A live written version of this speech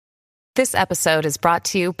This episode is brought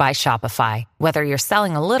to you by Shopify. Whether you're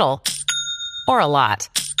selling a little or a lot,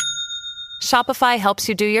 Shopify helps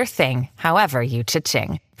you do your thing, however you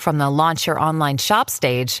cha-ching. From the launch your online shop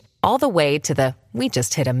stage, all the way to the we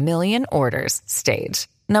just hit 1 million orders stage.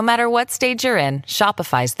 No matter what stage you're in,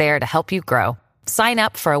 Shopify's there to help you grow. Sign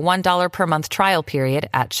up for a $1 per month trial period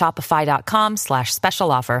at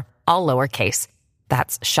shopify.com/special offer, all lowercase.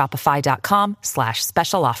 That's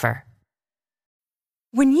shopify.com/special offer.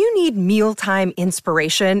 When you need mealtime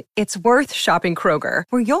inspiration, it's worth shopping Kroger,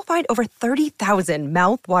 where you'll find over 30,000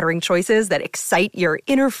 mouth-watering choices that excite your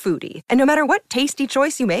inner foodie. And no matter what tasty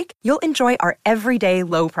choice you make, you'll enjoy our everyday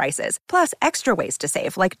low prices, plus extra ways to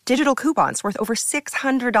save, like digital coupons worth over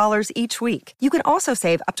 $600 each week. You can also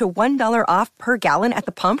save up to $1 off per gallon at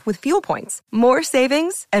the pump with fuel points. More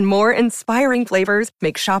savings and more inspiring flavors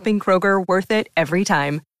make shopping Kroger worth it every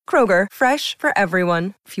time. Kroger, fresh for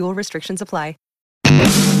everyone. Fuel restrictions apply.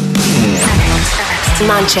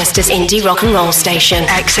 Manchester's indie rock and roll station,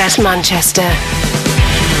 XS Manchester.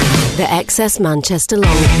 The XS Manchester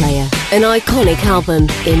long player, an iconic album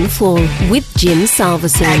in full with Jim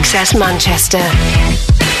Salverson. XS Manchester.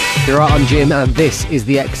 You're right, I'm Jim, and this is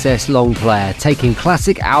the XS long player, taking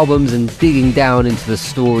classic albums and digging down into the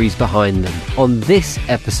stories behind them. On this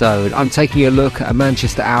episode, I'm taking a look at a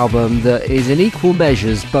Manchester album that is in equal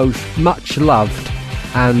measures both much loved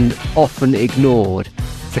and often ignored.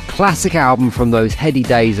 It's a classic album from those heady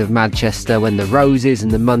days of Manchester when the Roses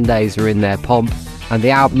and the Mondays are in their pomp, and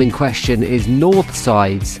the album in question is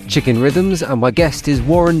Northside's Chicken Rhythms, and my guest is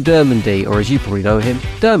Warren Dermondy, or as you probably know him,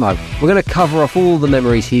 Dermo. We're going to cover off all the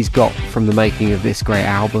memories he's got from the making of this great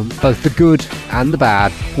album, both the good and the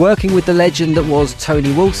bad, working with the legend that was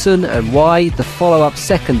Tony Wilson, and why the follow-up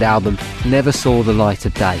second album never saw the light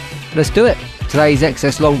of day. Let's do it. Today's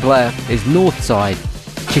XS long player is Northside,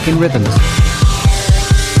 Chicken Rhythms.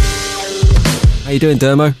 How you doing,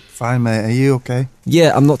 Dermo? Fine, mate. Are you okay?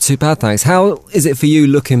 Yeah, I'm not too bad, thanks. How is it for you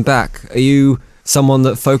looking back? Are you someone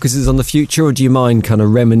that focuses on the future, or do you mind kind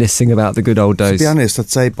of reminiscing about the good old days? To be honest, I'd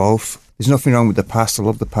say both. There's nothing wrong with the past. I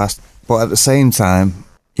love the past. But at the same time,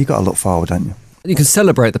 you got to look forward, haven't you? You can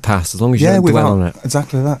celebrate the past as long as you don't dwell on it.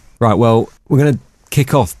 Exactly that. Right, well, we're going to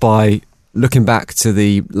kick off by looking back to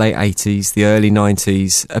the late 80s, the early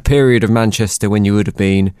 90s, a period of Manchester when you would have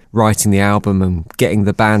been writing the album and getting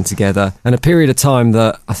the band together, and a period of time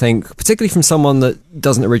that I think, particularly from someone that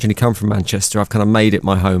doesn't originally come from Manchester, I've kind of made it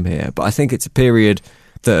my home here, but I think it's a period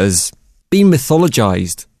that has been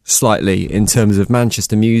mythologised slightly in terms of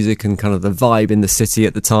Manchester music and kind of the vibe in the city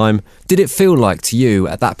at the time. Did it feel like to you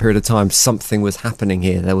at that period of time something was happening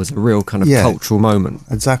here? There was a real kind of cultural moment.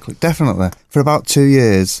 Exactly, definitely. For about 2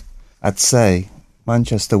 years, I'd say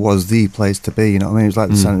Manchester was the place to be, you know what I mean? It was like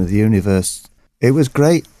the centre of the universe. It was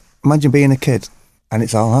great. Imagine being a kid and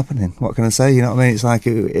it's all happening. What can I say? You know what I mean? It's like,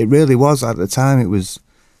 it really was at the time. It was,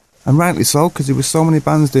 and rightly so, because there was so many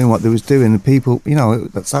bands doing what they was doing, and people, you know,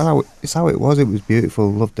 it's how it was. It was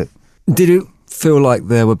beautiful. Loved it. Did it feel like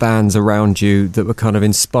there were bands around you that were kind of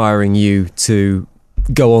inspiring you to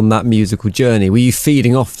go on that musical journey? Were you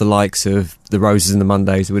feeding off the likes of the Roses and the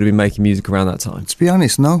Mondays that would have been making music around that time? To be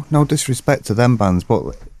honest, no disrespect to them bands,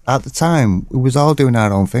 but at the time we was all doing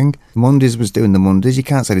our own thing. Mondays was doing the Mondays. You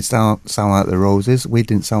can't say they sound like the Roses. We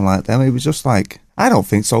didn't sound like them. It was just like, I don't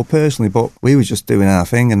think so personally, but we were just doing our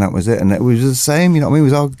thing, and that was it. And it was the same, you know what I mean?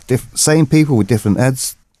 It was all same people with different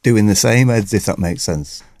heads doing the same heads, if that makes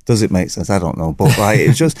sense. Does it make sense? I don't know, but like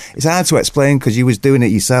it's hard to explain because you was doing it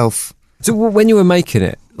yourself. So when you were making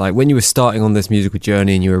it, like when you were starting on this musical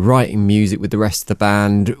journey and you were writing music with the rest of the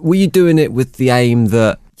band, were you doing it with the aim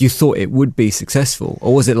that you thought it would be successful?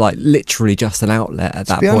 Or was it like literally just an outlet at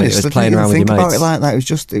that point? Honest, it was playing around with your mates? Think about it like that.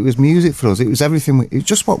 It was music for us. It was everything. It was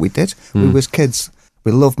just what we did. We was kids.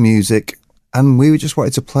 We loved music, and we just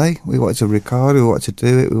wanted to play. We wanted to record. We wanted to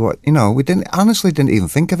do it. We didn't even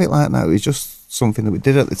think of it like that. It was just something that we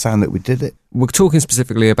did at the time that we did it. We're talking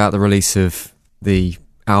specifically about the release of the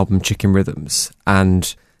album Chicken Rhythms,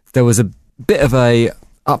 and there was a bit of a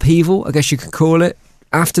upheaval, I guess you could call it,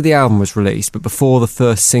 after the album was released, but before the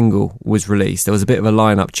first single was released. There was a bit of a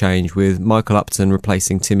lineup change with Michael Upton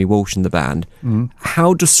replacing Timmy Walsh in the band.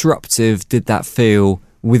 How disruptive did that feel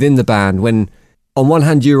within the band when on one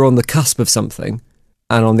hand you were on the cusp of something,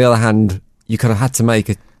 and on the other hand you kind of had to make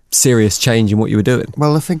a serious change in what you were doing?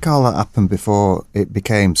 Well, I think all that happened before it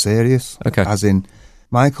became serious. Okay. As in,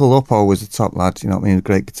 Michael Uppo was the top lad, you know what I mean, a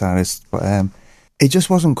great guitarist, but it just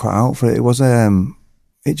wasn't cut out for it.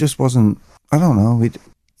 It just wasn't, I don't know,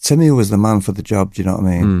 Timmy was the man for the job, do you know what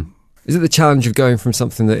I mean? Is it the challenge of going from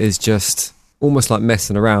something that is just almost like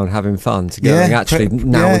messing around, having fun, to going actually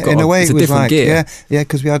now we've got in a way it's it a was different like, gear? Yeah,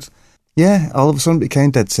 because we had Yeah, all of a sudden it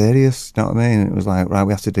became dead serious. You know what I mean? It was like, right,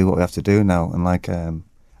 we have to do what we have to do now. And like,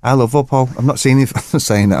 I love Uppo. I've not seen him. I'm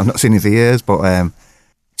saying that I've not seen him for years, but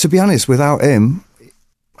to be honest, without him,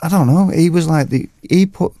 I don't know. He was like he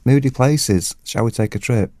put Moody Places, Shall We Take a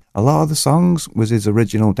Trip. A lot of the songs was his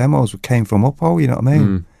original demos came from Uppo. You know what I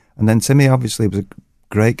mean? And then Timmy obviously was a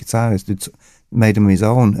great guitarist. Made him his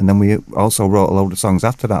own, and then we also wrote a load of songs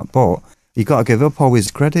after that. But you got to give Uppo his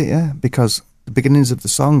credit, yeah, because the beginnings of the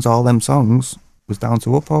songs, all them songs, was down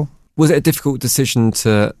to Uppo. Was it a difficult decision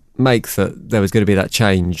to make that there was going to be that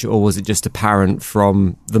change, or was it just apparent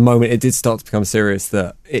from the moment it did start to become serious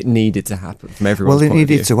that it needed to happen from everyone's point of view? Well, it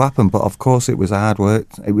needed to happen, but of course it was hard work.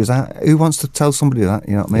 It was who wants to tell somebody that?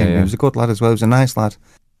 You know what I mean? Yeah. He was a good lad as well. He was a nice lad.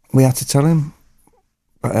 We had to tell him,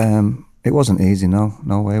 but it wasn't easy. No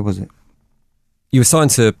way was it. You were signed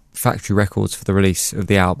to Factory Records for the release of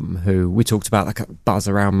the album, who we talked about like a buzz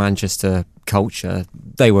around Manchester culture.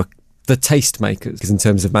 They were the tastemakers, because in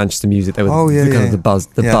terms of Manchester music, they were the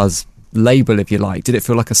buzz label, if you like. Did it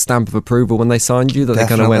feel like a stamp of approval when they signed you? That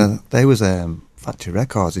Definitely. They kind of went. They was Factory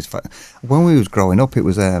Records. When we was growing up, it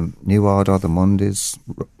was New Order, the Mondays,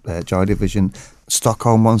 Joy Division,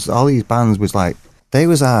 Stockholm Monsters. All these bands was like they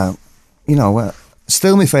was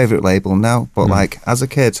still my favourite label now, but like as a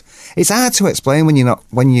kid, it's hard to explain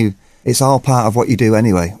it's all part of what you do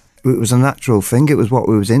anyway. It was a natural thing. It was what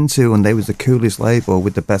we was into, and they was the coolest label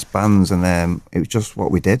with the best bands, and it was just what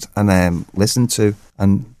we did and listened to.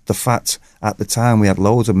 And the fact at the time we had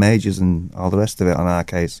loads of majors and all the rest of it on our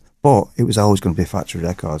case, but it was always going to be Factory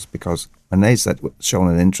Records because when they said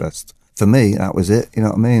showing an interest, for me that was it. You know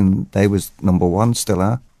what I mean? They was number one, still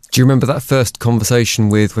are. Do you remember that first conversation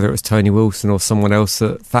with whether it was Tony Wilson or someone else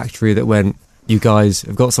at Factory that went, "You guys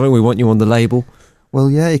have got something, we want you on the label"?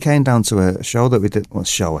 Well, yeah, he came down to a show that we did. Well,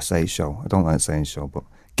 show, I say show. I don't like saying show, but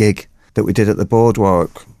gig that we did at the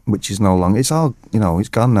Boardwalk, which is no longer. It's all, it's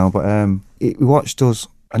gone now. But he watched us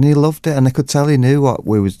and he loved it, and I could tell he knew what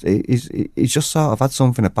we was. He's just sort of had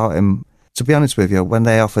something about him. To be honest with you, when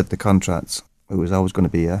they offered the contract, it was always going to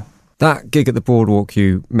be That gig at the Boardwalk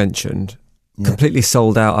you mentioned. Completely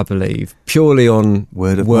sold out, I believe, purely on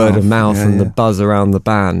word of mouth and the buzz around the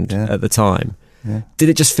band at the time. Yeah. Did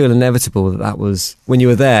it just feel inevitable that was, when you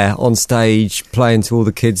were there on stage playing to all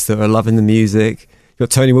the kids that were loving the music, you got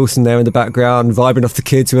Tony Wilson there in the background vibing off the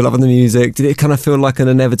kids who were loving the music, did it kind of feel like an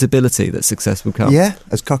inevitability that success would come? Yeah,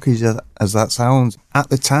 as cocky as that sounds, at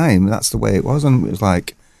the time that's the way it was, and it was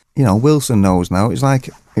like, Wilson knows now, it's like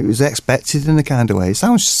it was expected in a kind of way. It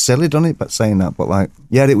sounds silly, doesn't it, but saying that, but like,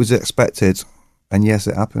 yeah, it was expected, and yes,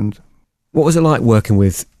 it happened. What was it like working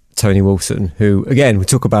with Tony Wilson, who, again, we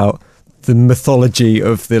talk about the mythology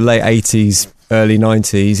of the late 80s, early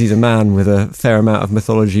 90s. He's a man with a fair amount of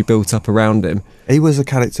mythology built up around him. He was a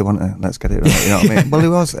character, wasn't he? Let's get it right, you know what I mean? Well, he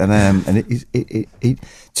was, and he,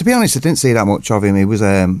 to be honest, I didn't see that much of him. He was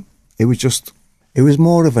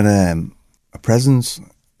more of a presence.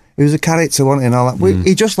 He was a character, wasn't he, and all that.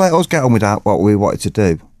 He just let us get on with what we wanted to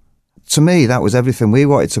do. To me, that was everything. We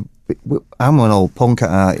wanted to. I'm an old punk at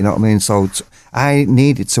heart, you know what I mean? So I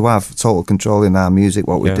needed to have total control in our music,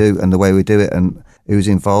 what we do and the way we do it, and he was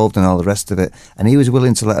involved and all the rest of it. And he was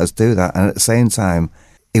willing to let us do that. And at the same time,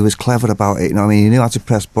 he was clever about it, you know what I mean? He knew how to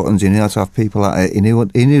press buttons, he knew how to have people at it, he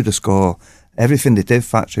knew the score, everything they did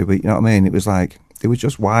Factory, but you know what I mean? It was like, it was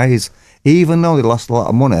just wise. Even though they lost a lot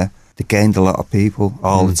of money, they gained a lot of people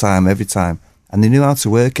all the time, every time. And they knew how to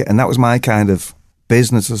work it. And that was my kind of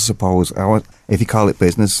business, I suppose. If you call it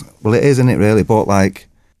business, well, it is, isn't it, really? But like,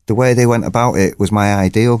 the way they went about it was my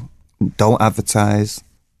ideal. Don't advertise,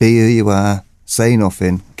 be who you are, say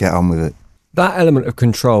nothing, get on with it. That element of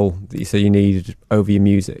control that you say you needed over your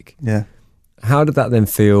music, how did that then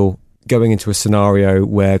feel going into a scenario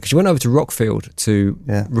where, because you went over to Rockfield to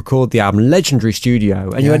record the album, legendary studio,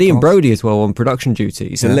 and you had Ian Brody as well on production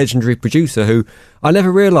duties, a legendary producer who I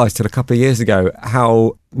never realised till a couple of years ago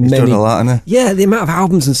how he's done a lot, hasn't he? Yeah, the amount of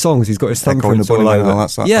albums and songs he's got his thumbprints all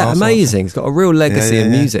over. Amazing. He's got a real legacy in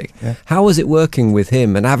music. Yeah. How was it working with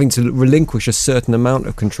him and having to relinquish a certain amount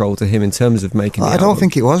of control to him in terms of making the album? I don't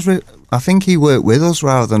think it was. I think he worked with us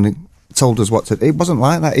rather than told us what to do. It wasn't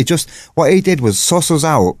like that. What he did was suss us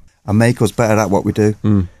out and make us better at what we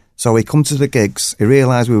do. So he come to the gigs, he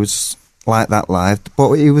realised we was like that live,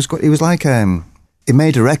 but he was like, he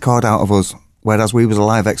made a record out of us, whereas we was a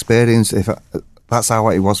live experience. That's how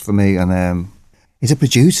it was for me. And he's a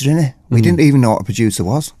producer, isn't he? We didn't even know what a producer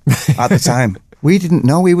was at the time. We didn't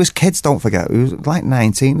know. We was kids, don't forget. We was like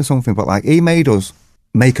 19 or something, but like, he made us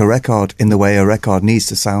make a record in the way a record needs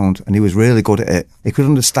to sound, and he was really good at it. He could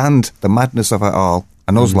understand the madness of it all,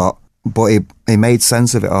 and us lot, but he made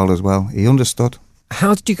sense of it all as well. He understood.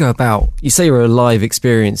 How did you go about, you say you're a live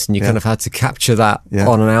experience and you kind of had to capture that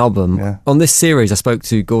on an album. Yeah. On this series, I spoke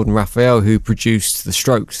to Gordon Raphael, who produced The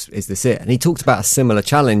Strokes, Is This It? And he talked about a similar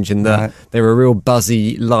challenge in that they were a real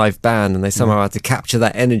buzzy live band and they somehow had to capture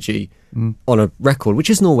that energy on a record, which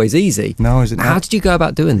isn't always easy. No, is it not? How did you go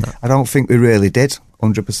about doing that? I don't think we really did,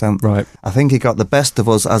 100%. Right. I think he got the best of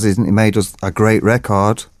us, as in he made us a great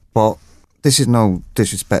record, but this is no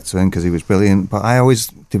disrespect to him because he was brilliant, but there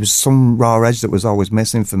was some raw edge that was always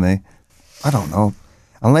missing for me. I don't know.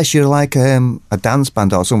 Unless you're like a dance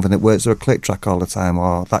band or something that works to a click track all the time,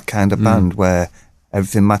 or that kind of band where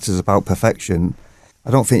everything matters about perfection,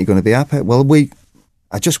 I don't think you're going to be happy. Well,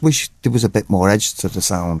 I just wish there was a bit more edge to the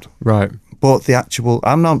sound. Right. But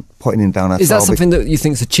I'm not putting him down at all. Is that something that you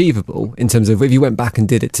think is achievable in terms of if you went back and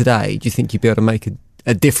did it today, do you think you'd be able to make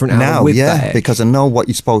a different album with that edge? Because I know what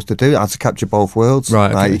you're supposed to do, how to capture both worlds.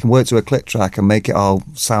 Right, okay. You can work to a click track and make it all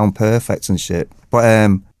sound perfect and shit. But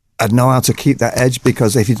I'd know how to keep that edge,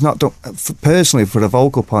 because if it's not done, personally, for a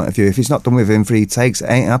vocal point of view, if it's not done within 3 takes, it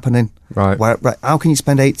ain't happening. Right. How can you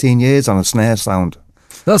spend 18 years on a snare sound?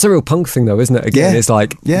 That's a real punk thing, though, isn't it? Again, it's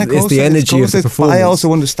like, it's the energy of the performance. But I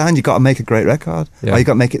also understand you've got to make a great record, or you've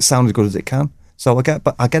got to make it sound as good as it can. So I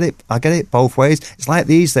get it both ways. It's like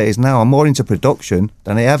these days now, I'm more into production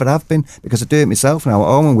than I ever have been, because I do it myself now at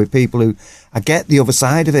home and with people who, I get the other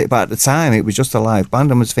side of it, but at the time it was just a live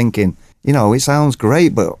band. I was thinking, it sounds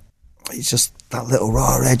great, but it's just that little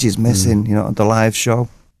raw edge is missing, the live show.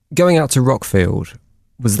 Going out to Rockfield,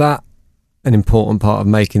 was that an important part of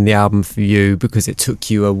making the album for you, because it took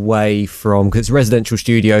you away from, because it's a residential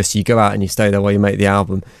studio, so you go out and you stay there while you make the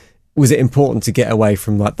album. Was it important to get away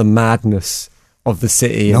from like the madness of the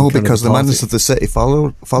city? No, because the madness of the city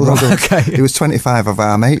followed them. Okay. It was 25 of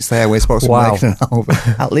our mates there. We're supposed to be making an album.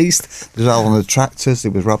 At least there's all on the tractors.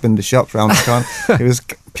 It was robbing the shops round the corner. It was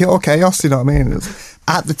pure chaos, you know what I mean?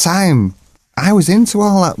 At the time, I was into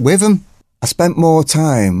all that with them. I spent more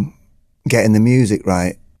time getting the music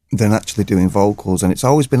right than actually doing vocals, and it's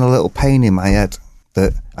always been a little pain in my head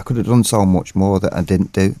that I could have done so much more that I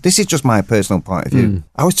didn't do. This is just my personal point of view.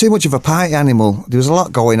 I was too much of a party animal. There was a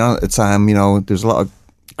lot going on at the time, there was a lot of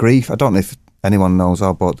grief. I don't know if anyone knows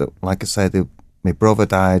all, but like I said, my brother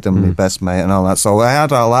died and my best mate and all that. So I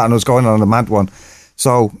had all that and I was going on a mad one.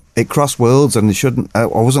 So it crossed worlds, and I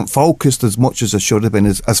wasn't focused as much as I should have been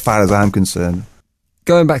as far as I'm concerned.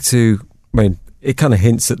 Going back to, it kind of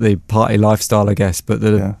hints at the party lifestyle, I guess, but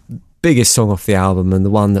the biggest song off the album, and the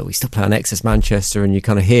one that we still play on Excess Manchester and you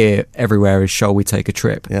kind of hear everywhere, is Shall We Take a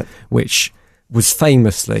Trip, which was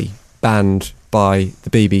famously banned by the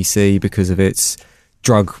BBC because of its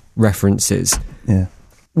drug references. Yeah.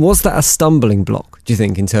 Was that a stumbling block, do you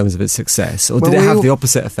think, in terms of its success, or did it have the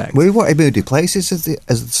opposite effect? We wanted Moody Places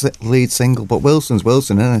as the lead single, but Wilson's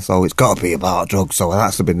Wilson, isn't it? So it's got to be about drugs, so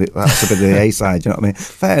that's a bit the A-side, you know what I mean?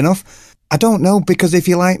 Fair enough. I don't know, because if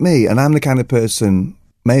you're like me, and I'm the kind of person,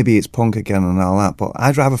 maybe it's punk again and all that, but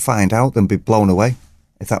I'd rather find out than be blown away,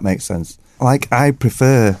 if that makes sense. Like, I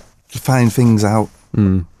prefer to find things out.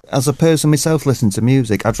 As a person myself listening to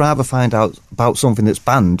music, I'd rather find out about something that's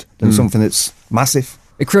banned than something that's massive.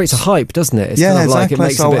 It creates a hype, doesn't it? It's kind of exactly. Like it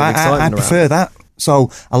makes so a bit of excitement I prefer that.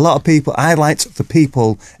 So a lot of people, I liked the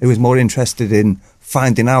people who was more interested in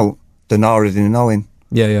finding out than already knowing.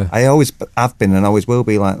 Yeah. I always have been and always will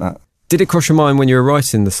be like that. Did it cross your mind when you were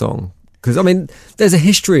writing the song? Because, there's a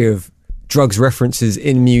history of drugs references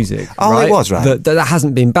in music. Oh, right? It was, right. That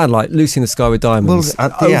hasn't been bad, like Lucy in the Sky with Diamonds.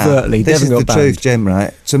 Overtly, this is the banned. truth, Jim,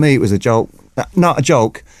 right? To me, it was a joke. Not a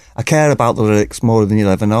joke. I care about the lyrics more than you'll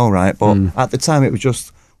ever know, right? But at the time, it was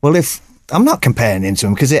just, if I'm not comparing it to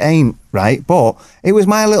them because it ain't, right? But it was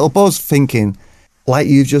my little buzz thinking, like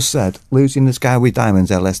you just said, Lucy in the Sky with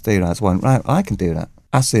Diamonds, LSD, right? So I went, right, I can do that.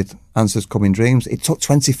 Acid, Answers Come in Dreams. It took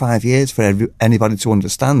 25 years for anybody to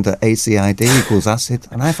understand that ACID equals acid.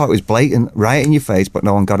 And I thought it was blatant, right in your face, but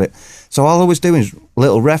no one got it. So all I was doing is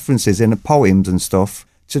little references in the poems and stuff.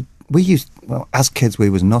 As kids, we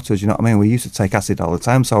was nutters, you know what I mean? We used to take acid all the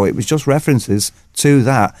time. So it was just references to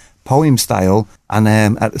that poem style, and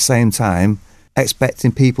at the same time,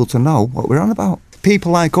 expecting people to know what we're on about.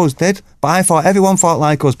 People like us did, but I thought everyone thought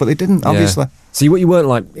like us, but they didn't, obviously. So you weren't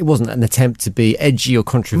like, it wasn't an attempt to be edgy or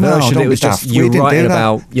controversial. No, it was just you writing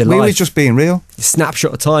about your life. We were just being real. A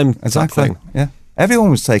snapshot of time. Exactly. Thing. Yeah.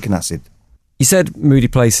 Everyone was taking acid. You said Moody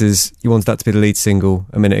Places, you wanted that to be the lead single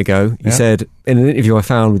a minute ago. You said in an interview I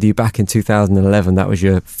found with you back in 2011, that was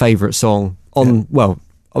your favourite song on,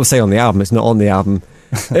 I would say on the album, it's not on the album.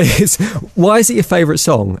 Why is it your favourite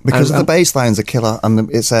song? Because the bass line's a killer,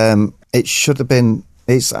 and it should have been.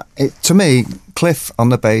 To me, Cliff on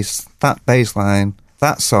the bass, that bass line,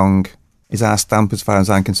 that song, is our stamp as far as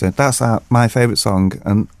I'm concerned. That's my favourite song.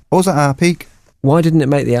 And was at our peak? Why didn't it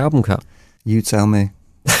make the album cut? You tell me.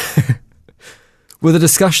 Were there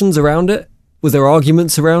discussions around it? Was there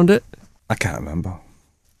arguments around it? I can't remember.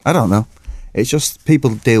 I don't know. It's just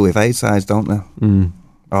people deal with A-sides, don't they?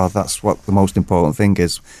 Oh, that's what the most important thing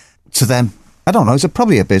is to them. I don't know. It's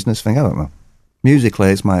probably a business thing. I don't know. Musically,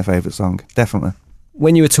 it's my favourite song. Definitely.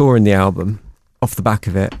 When you were touring the album, off the back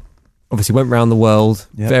of it, obviously went around the world,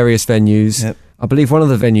 various venues. Yep. I believe one of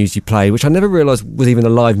the venues you played, which I never realised was even a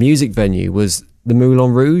live music venue, was the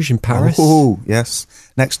Moulin Rouge in Paris. Oh, yes.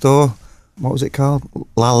 Next door. What was it called?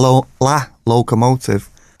 La Locomotive.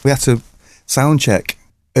 We had to sound check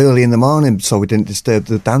early in the morning so we didn't disturb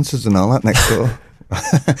the dancers and all that next door.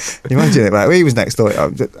 You imagine it, right? We was next door.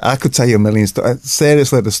 I could tell you a million stories.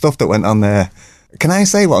 Seriously, the stuff that went on there. Can I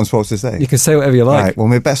say what I'm supposed to say? You can say whatever you like. Right, well,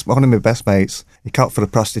 one of my best mates, he caught for a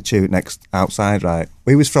prostitute outside, right?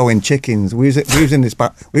 We was throwing chickens. We was in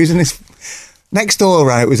this next door,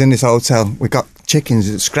 right? We was in this hotel. We got chickens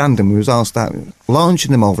at Scranton. We was all starting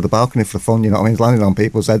launching them over the balcony for fun, you know what I mean? Landing on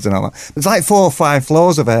people's heads and all that. There's like 4 or 5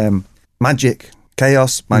 floors of magic,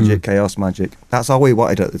 chaos, magic, chaos, magic. That's all we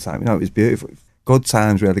wanted at the time. You know, it was beautiful. Good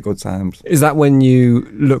times, really good times. Is that when you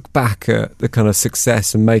look back at the kind of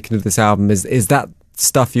success and making of this album? Is that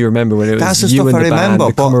stuff you remember when it was That's the you stuff and I the remember,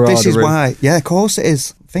 band, but this is camaraderie? why. Yeah, of course it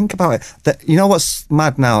is. Think about it. You know what's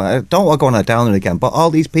mad now? I don't want to go on a downer again, but all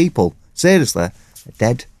these people, seriously, are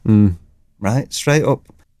dead. Right? Straight up.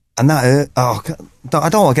 And that hurt. Oh, I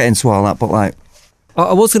don't want to get into all that, but like...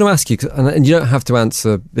 I was going to ask you, and you don't have to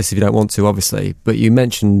answer this if you don't want to, obviously, but you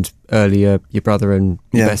mentioned earlier your brother and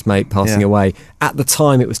your best mate passing away. At the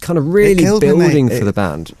time, it was kind of really building for the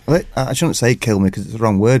band. I shouldn't say kill me because it's the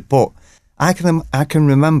wrong word, but I can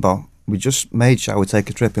remember we just made sure we take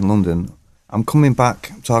a trip in London. I'm coming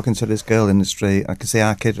back, talking to this girl in the street. I can see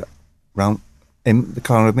our kid round in the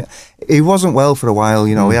corner of me. He wasn't well for a while,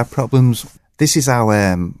 you know, he had problems. This is how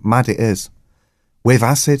mad it is. With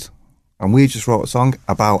acid. And we just wrote a song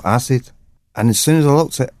about acid. And as soon as I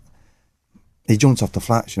looked at it, he jumped off the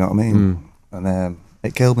flats, you know what I mean? And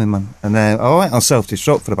it killed me, man. And I went on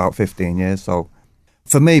self-destruct for about 15 years. So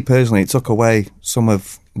for me personally, it took away some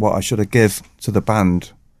of what I should have give to the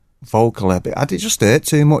band vocally. But it just hurt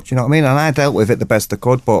too much, you know what I mean? And I dealt with it the best I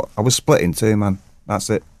could, but I was split in two, man.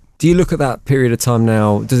 That's it. Do you look at that period of time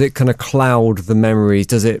now, does it kind of cloud the memories?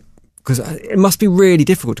 Does it... Because it must be really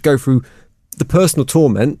difficult to go through the personal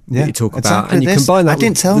torment that you talk about, and you combine that. I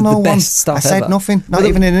didn't tell no one. I said ever. Nothing, not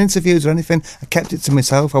even in interviews or anything. I kept it to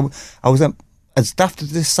myself. I was as daft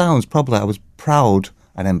as this sounds. Probably I was proud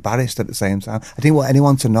and embarrassed at the same time. I didn't want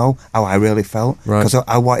anyone to know how I really felt because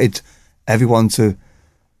I wanted everyone to.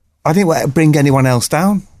 I didn't want to bring anyone else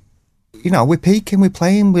down. You know, we're peaking, we're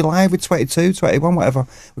playing, we're live with 22, 21, whatever.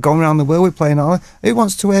 We're going around the world, we're playing all. Who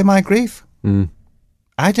wants to hear my grief?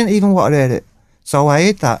 I didn't even want to hear it, so I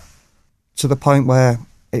hid that. To the point where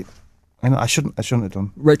I shouldn't have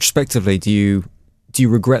done. Retrospectively, do you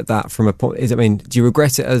regret that from a point? Do you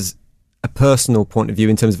regret it as a personal point of view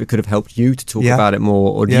in terms of it could have helped you to talk about it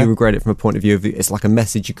more, or do you regret it from a point of view of it's like a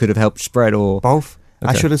message you could have helped spread, or both?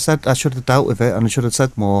 Okay. I should have dealt with it, and I should have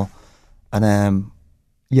said more. And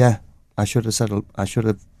I should have.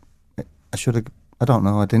 I don't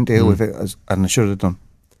know. I didn't deal with it and I should have done.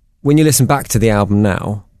 When you listen back to the album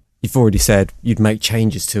now, you've already said you'd make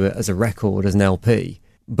changes to it as a record, as an LP.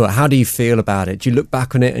 But how do you feel about it? Do you look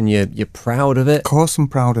back on it and you're proud of it? Of course I'm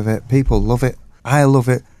proud of it. People love it. I love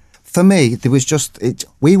it. For me, there was just...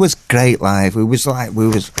 we was great live. We was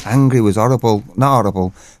angry, it was horrible. Not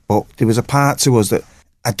horrible, but there was a part to us that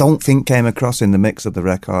I don't think came across in the mix of the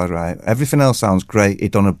record, right? Everything else sounds great.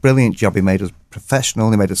 He'd done a brilliant job. He made us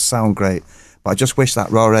professional. He made us sound great. But I just wish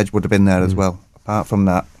that raw edge would have been there as well. Apart from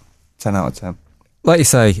that, 10 out of 10. Like you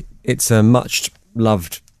say, it's a much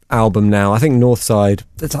loved album now. I think Northside,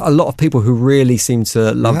 there's a lot of people who really seem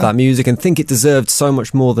to love that music and think it deserved so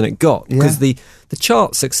much more than it got, because the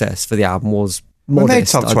chart success for the album was modest. We made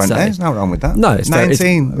top 20, there's nothing wrong with that. No, it's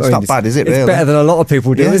 19, it's not bad, is it, really? It's better than a lot of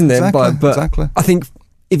people do, isn't it? Exactly, But exactly. I think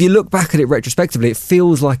if you look back at it retrospectively, it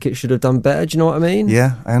feels like it should have done better. Do you know what I mean?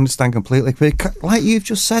 Yeah, I understand completely. Like you've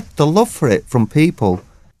just said, the love for it from people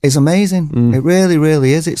is amazing. It really,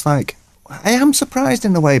 really is. It's like, I am surprised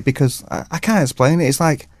in a way because I can't explain it. It's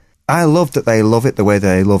like, I love that they love it the way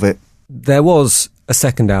they love it. There was a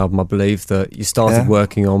second album, I believe, that you started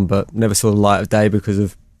working on but never saw the light of day because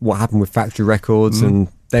of what happened with Factory Records and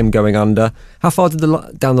them going under. How far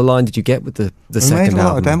down the line did you get with the second album? We made a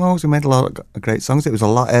lot of demos, we made a lot of great songs. It was a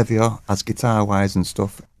lot heavier as guitar-wise and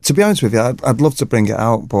stuff. To be honest with you, I'd love to bring it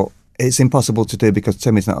out, but it's impossible to do because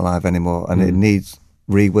Timmy's not alive anymore and it needs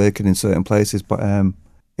reworking in certain places, but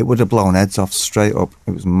it would have blown heads off straight up.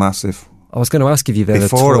 It was massive. I was going to ask if you've ever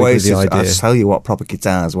Before toyed with Oasis, the idea. I'll tell you what proper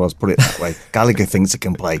guitars was, put it that way. Gallagher thinks it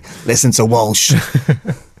can play. Listen to Walsh.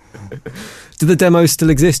 Do the demos still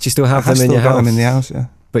exist? Do you still have them in your house? I've still got them in the house, yeah.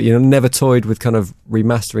 But you never toyed with kind of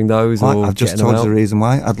remastering those or I've just getting them told out? you the reason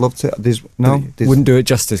why. I'd love to. Wouldn't do it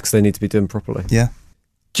justice because they need to be done properly. Yeah.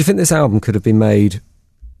 Do you think this album could have been made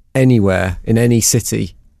anywhere, in any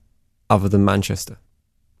city, other than Manchester?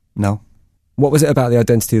 No. What was it about the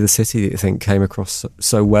identity of the city that you think came across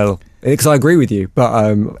so well? Because I agree with you, but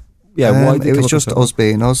why did it was come just across us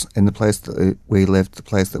being us in the place that we lived, the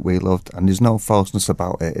place that we loved, and there's no falseness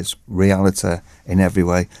about it. It's reality in every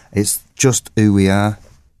way. It's just who we are.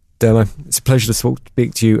 Dermo, it's a pleasure to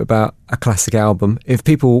speak to you about a classic album. If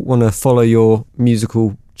people want to follow your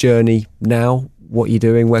musical journey now, what are you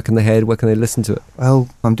doing? Where can they head? Where can they listen to it? Well,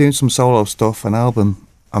 I'm doing some solo stuff, an album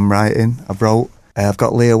I'm writing. I've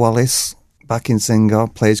got Leah Wallace, backing singer,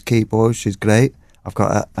 plays keyboard, she's great. I've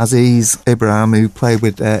got Aziz Ibrahim, who played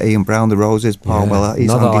with Ian Brown, The Roses, Paul Weller.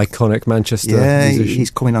 He's another iconic Manchester musician.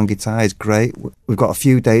 He's coming on guitar, he's great. We've got a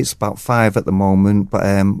few dates, about 5 at the moment, but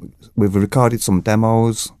we've recorded some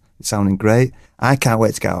demos. It's sounding great. I can't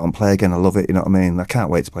wait to get out and play again. I love it, you know what I mean? I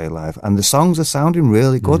can't wait to play live. And the songs are sounding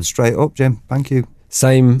really good, straight up, Jim. Thank you.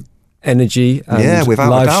 Same energy and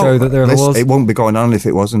without live a doubt. show that there ever was. It won't be going on if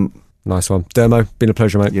it wasn't. Nice one. Dermo, been a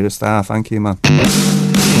pleasure, mate. You're a star. Thank you, man.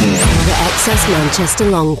 The Excess Manchester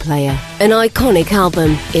Long Player, an iconic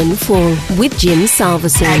album in full with Jim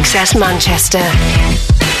Salverson. Excess Manchester.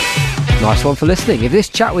 Nice one for listening. If this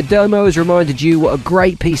chat with Dermo has reminded you what a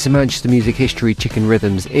great piece of Manchester music history Chicken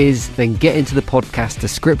Rhythms is, then get into the podcast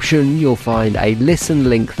description. You'll find a listen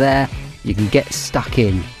link there. You can get stuck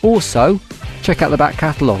in. Also, check out the back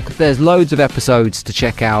catalogue. There's loads of episodes to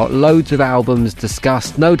check out, loads of albums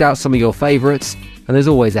discussed, no doubt some of your favourites, and there's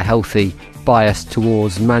always a healthy bias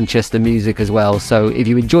towards Manchester music as well. So if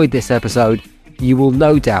you enjoyed this episode, you will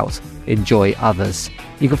no doubt enjoy others.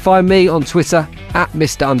 You can find me on Twitter at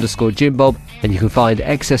Mr_Jimbob, and you can find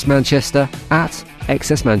Excess Manchester at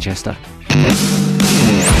Excess Manchester.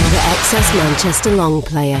 The Excess Manchester Long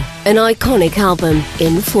Player, an iconic album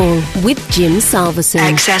in full with Jim Salverson.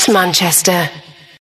 Excess Manchester.